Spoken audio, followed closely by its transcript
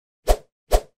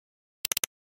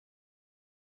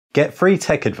Get free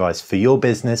tech advice for your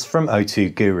business from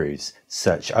O2 Gurus.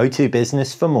 Search O2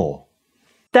 Business for more.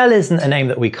 Dell isn't a name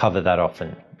that we cover that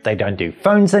often. They don't do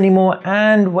phones anymore,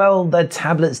 and well, their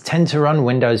tablets tend to run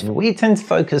Windows. We tend to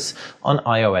focus on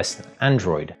iOS and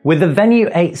Android. With the Venue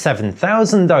 8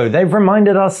 7000 though, they've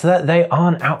reminded us that they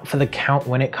aren't out for the count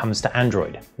when it comes to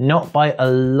Android. Not by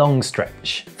a long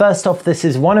stretch. First off, this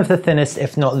is one of the thinnest,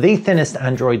 if not the thinnest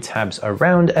Android tabs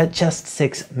around at just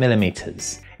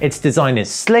 6mm. Its design is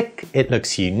slick, it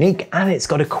looks unique, and it's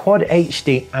got a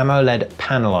QuadHD AMOLED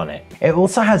panel on it. It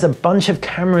also has a bunch of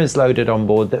cameras loaded on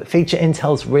board that feature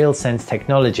Intel's RealSense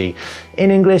technology.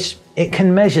 In English, it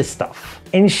can measure stuff.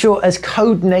 In short, as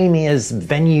codenamey as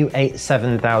Venue 8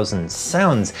 7000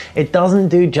 sounds, it doesn't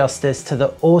do justice to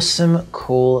the awesome,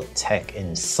 cool tech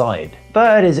inside.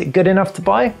 But is it good enough to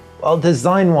buy? Well,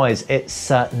 design-wise, it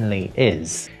certainly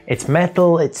is. It's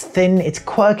metal, it's thin, it's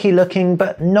quirky looking,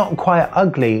 but not quite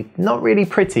ugly, not really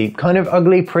pretty, kind of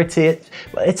ugly pretty.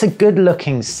 It's a good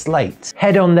looking slate.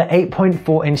 Head on, the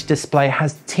 8.4-inch display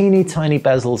has teeny tiny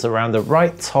bezels around the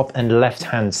right, top and left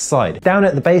hand side. Down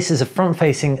at the base is a front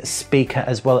facing speaker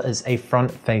as well as a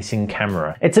front facing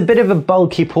camera. It's a bit of a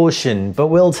bulky portion, but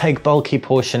we'll take bulky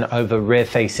portion over rear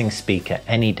facing speaker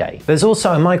any day. There's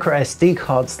also a micro SD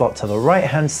card slot to the right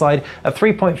hand side, a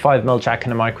 3.5mm jack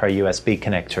and a micro USB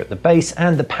connector at the base,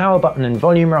 and the power button and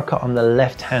volume rocker on the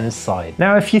left hand side.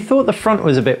 Now, if you thought the front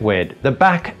was a bit weird, the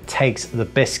back takes the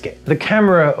biscuit. The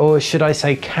camera, or should I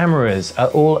say cameras, are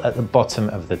all at the bottom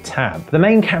of the tab. The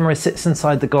main camera sits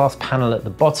inside the glass panel at the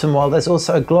bottom, while there's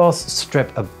also a glass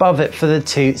strip above it for the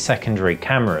two secondary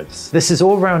cameras. This is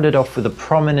all rounded off with a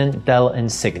prominent Dell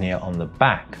insignia on the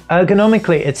back.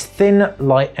 Ergonomically, it's thin,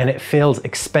 light, and it feels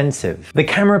expensive. The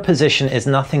camera position is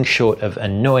nothing short of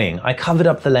annoying. I covered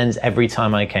up the lens every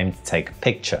time I came to take a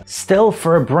picture. Still,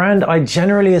 for a brand I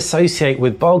generally associate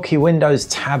with bulky Windows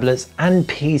tablets and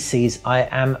PCs, I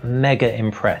am mega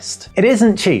impressed. It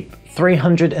isn't cheap,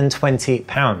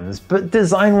 £320, but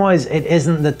design-wise it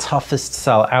isn't the toughest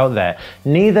sell out there.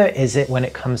 Neither is it when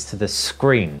it comes to the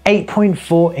screen.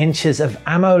 8.4 inches of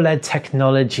AMOLED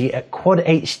technology at Quad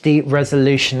HD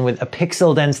resolution with a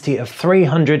pixel density of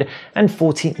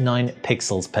 349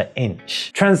 pixels per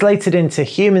inch. Translated into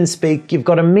human speak, you've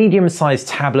got a medium-sized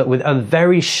tablet with a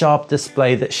very sharp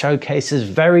display that showcases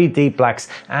very deep blacks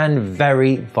and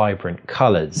very vibrant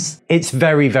colors. It's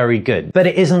very, very good, but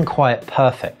it isn't quite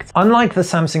perfect. Unlike the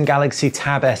Samsung Galaxy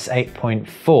Tab S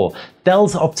 8.4,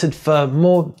 Dell's opted for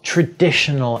more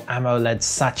traditional AMOLED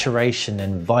saturation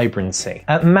and vibrancy.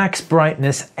 At max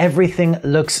brightness, everything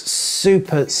looks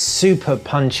super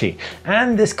punchy,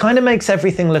 and this kind of makes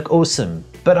everything look awesome.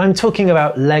 But I'm talking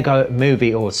about Lego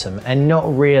movie awesome and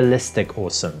not realistic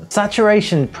awesome.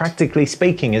 Saturation, practically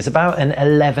speaking, is about an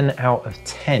 11 out of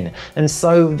 10. And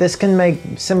so this can make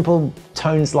simple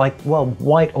tones like, well,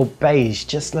 white or beige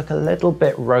just look a little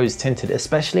bit rose tinted,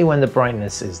 especially when the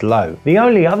brightness is low. The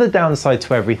only other downside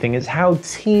to everything is how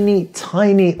teeny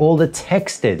tiny all the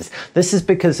text is. This is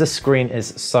because the screen is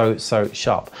so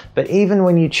sharp. But even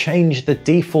when you change the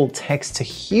default text to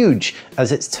huge,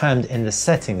 as it's termed in the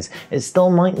settings, it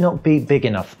still might not be big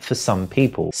enough for some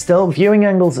people. Still, viewing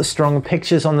angles are strong,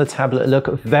 pictures on the tablet look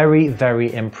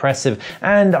very impressive,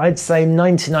 and I'd say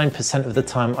 99% of the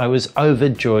time I was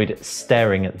overjoyed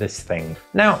staring at this thing.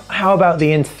 Now, how about the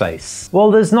interface?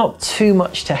 Well, there's not too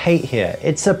much to hate here.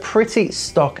 It's a pretty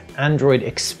stock Android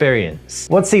experience.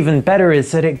 What's even better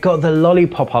is that it got the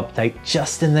Lollipop update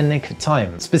just in the nick of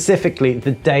time, specifically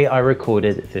the day I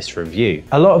recorded this review.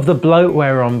 A lot of the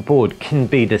bloatware on board can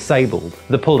be disabled.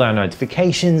 The pull-down notifications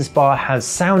bar has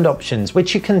sound options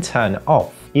which you can turn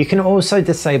off. You can also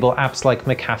disable apps like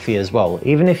McAfee as well,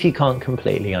 even if you can't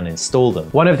completely uninstall them.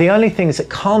 One of the only things that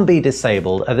can't be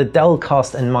disabled are the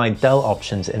Dellcast and My Dell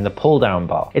options in the pull-down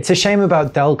bar. It's a shame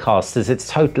about Dellcast as it's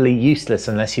totally useless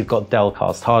unless you've got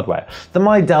Dellcast hardware. The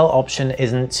My Dell option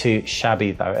isn't too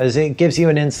shabby though, as it gives you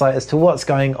an insight as to what's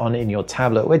going on in your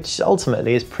tablet, which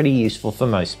ultimately is pretty useful for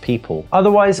most people.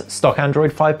 Otherwise, stock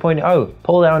Android 5.0,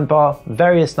 pull-down bar,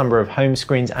 various number of home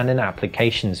screens and an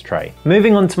applications tray.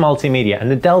 Moving on to multimedia, and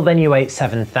the Dell Venue 8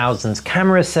 7000's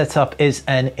camera setup is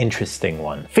an interesting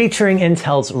one. Featuring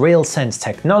Intel's RealSense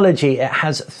technology, it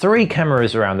has 3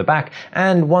 cameras around the back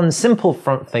and one simple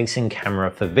front-facing camera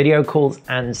for video calls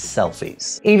and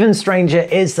selfies. Even stranger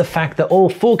is the fact that all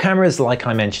 4 cameras, like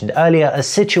I mentioned earlier, are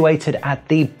situated at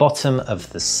the bottom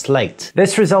of the slate.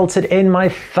 This resulted in my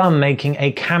thumb making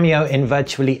a cameo in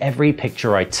virtually every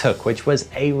picture I took, which was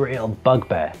a real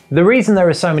bugbear. The reason there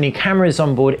are so many cameras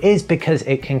on board is because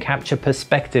it can capture perspective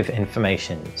perspective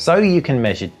information, so you can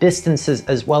measure distances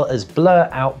as well as blur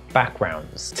out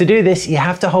backgrounds. To do this, you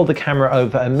have to hold the camera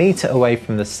over a meter away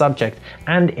from the subject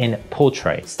and in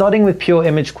portrait. Starting with pure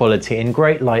image quality in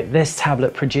great light, this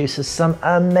tablet produces some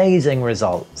amazing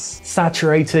results.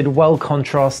 Saturated, well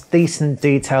contrast, decent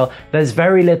detail. There's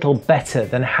very little better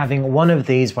than having one of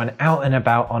these when out and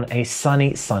about on a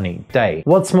sunny day.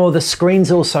 What's more, the screen's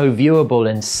also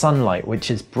viewable in sunlight, which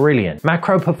is brilliant.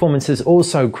 Macro performance is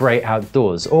also great outdoors,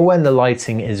 or when the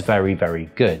lighting is very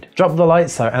good. Drop the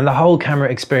lights though, and the whole camera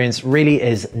experience really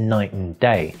is night and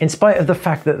day. In spite of the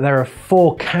fact that there are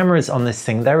 4 cameras on this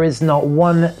thing, there is not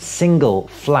one single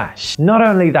flash. Not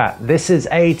only that, this is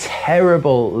a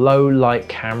terrible low light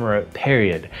camera,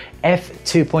 period.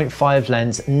 f2.5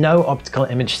 lens, no optical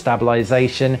image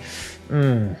stabilization.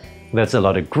 There's a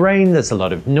lot of grain, there's a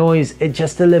lot of noise, it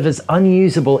just delivers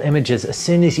unusable images as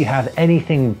soon as you have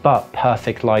anything but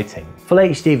perfect lighting. Full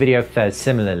HD video fares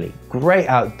similarly. Great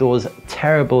outdoors,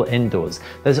 terrible indoors.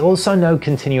 There's also no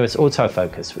continuous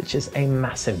autofocus, which is a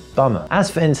massive bummer. As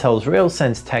for Intel's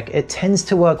RealSense tech, it tends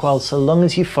to work well so long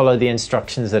as you follow the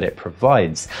instructions that it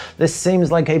provides. This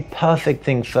seems like a perfect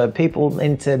thing for people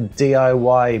into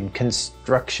DIY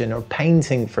construction or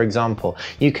painting, for example.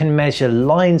 You can measure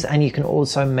lines and you can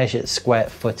also measure square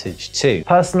footage too.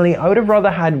 Personally, I would have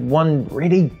rather had one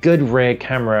really good rear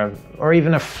camera or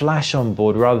even a flash on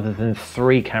board rather than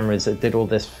 3 cameras that did all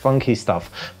this funky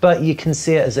stuff, but you can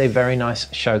see it as a very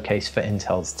nice showcase for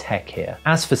Intel's tech here.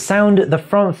 As for sound, the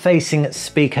front-facing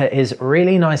speaker is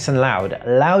really nice and loud,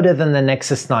 louder than the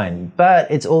Nexus 9, but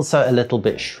it's also a little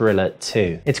bit shriller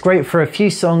too. It's great for a few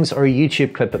songs or a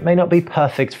YouTube clip, but may not be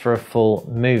perfect for a full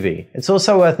movie. It's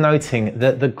also worth noting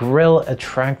that the grille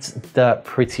attracts dirt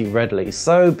pretty readily,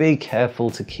 so be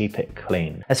careful to keep it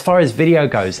clean. As far as video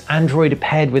goes, Android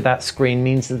paired with that screen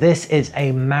means this is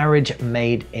a marriage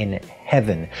made in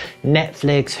heaven.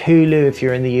 Netflix, Hulu if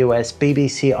you're in the US,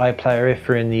 BBC iPlayer if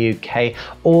you're in the UK,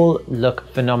 all look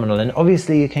phenomenal, and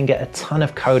obviously you can get a ton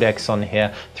of codecs on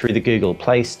here through the Google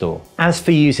Play Store. As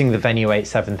for using the Venue 8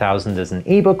 7000 as an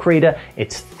ebook reader,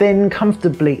 it's thin,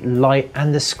 comfortably light,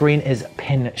 and the screen is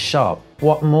pin sharp.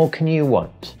 What more can you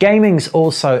want? Gaming's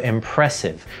also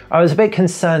impressive. I was a bit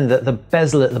concerned that the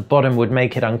bezel at the bottom would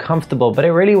make it uncomfortable, but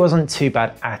it really wasn't too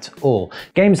bad at all.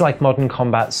 Games like Modern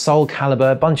Combat, Soul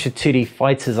Calibur, a bunch of 2D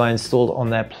fighters I installed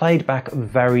on there played back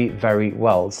very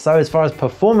well. So as far as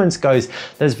performance goes,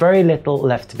 there's very little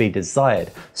left to be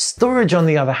desired. Storage, on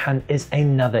the other hand, is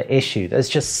another issue. There's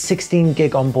just 16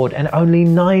 gig on board and only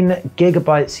 9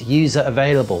 gigabytes user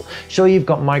available. Sure, you've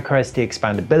got microSD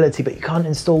expandability, but you can't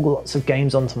install lots of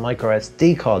games onto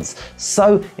microSD cards.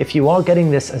 So if you are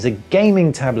getting this as a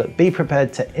gaming tablet, be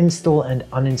prepared to install and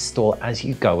uninstall as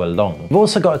you go along. We've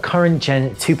also got a current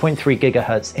gen 2.3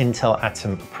 GHz Intel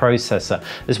Atom processor,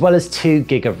 as well as 2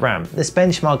 GB of RAM. This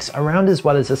benchmarks around as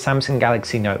well as a Samsung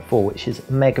Galaxy Note 4, which is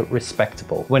mega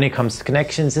respectable. When it comes to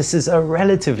connections, this is a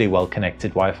relatively well connected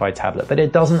Wi-Fi tablet, but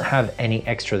it doesn't have any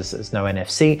extras. There's no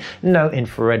NFC, no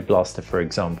infrared blaster, for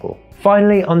example.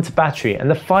 Finally, onto battery, and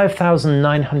the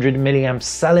 5900 mAh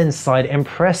cell inside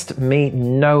impressed me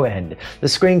no end. The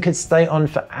screen could stay on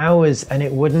for hours and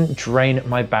it wouldn't drain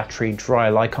my battery dry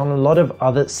like on a lot of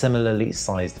other similarly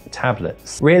sized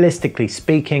tablets. Realistically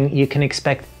speaking, you can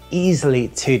expect easily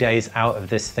 2 days out of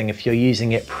this thing if you're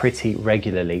using it pretty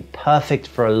regularly. Perfect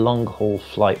for a long haul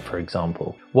flight, for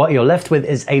example. What you're left with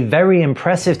is a very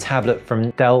impressive tablet from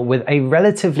Dell with a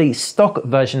relatively stock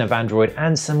version of Android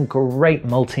and some great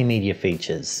multimedia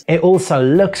features. It also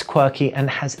looks quirky and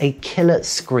has a killer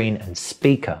screen and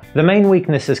speaker. The main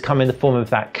weaknesses come in the form of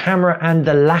that camera and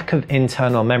the lack of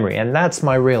internal memory, and that's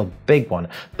my real big one.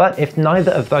 But if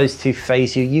neither of those two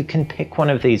faze you, you can pick one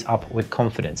of these up with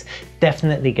confidence.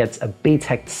 Definitely gets a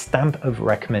BTech stamp of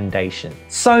recommendation.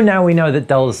 So now we know that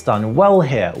Dell's done well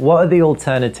here. What are the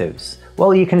alternatives?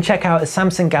 Well, you can check out a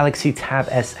Samsung Galaxy Tab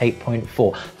S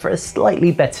 8.4 for a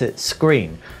slightly better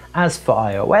screen. As for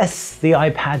iOS, the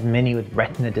iPad mini with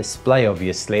Retina display,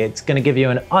 obviously, it's going to give you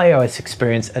an iOS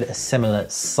experience at a similar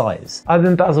size. I've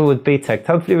been Basil with BTech.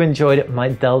 Hopefully you enjoyed my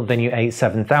Dell Venue 8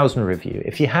 7000 review.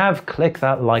 If you have, click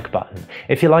that like button.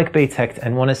 If you like BTech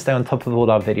and want to stay on top of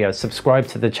all our videos, subscribe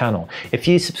to the channel. If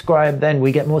you subscribe, then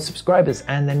we get more subscribers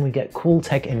and then we get cool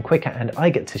tech in quicker and I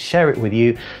get to share it with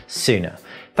you sooner.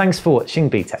 Thanks for watching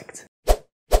BTech.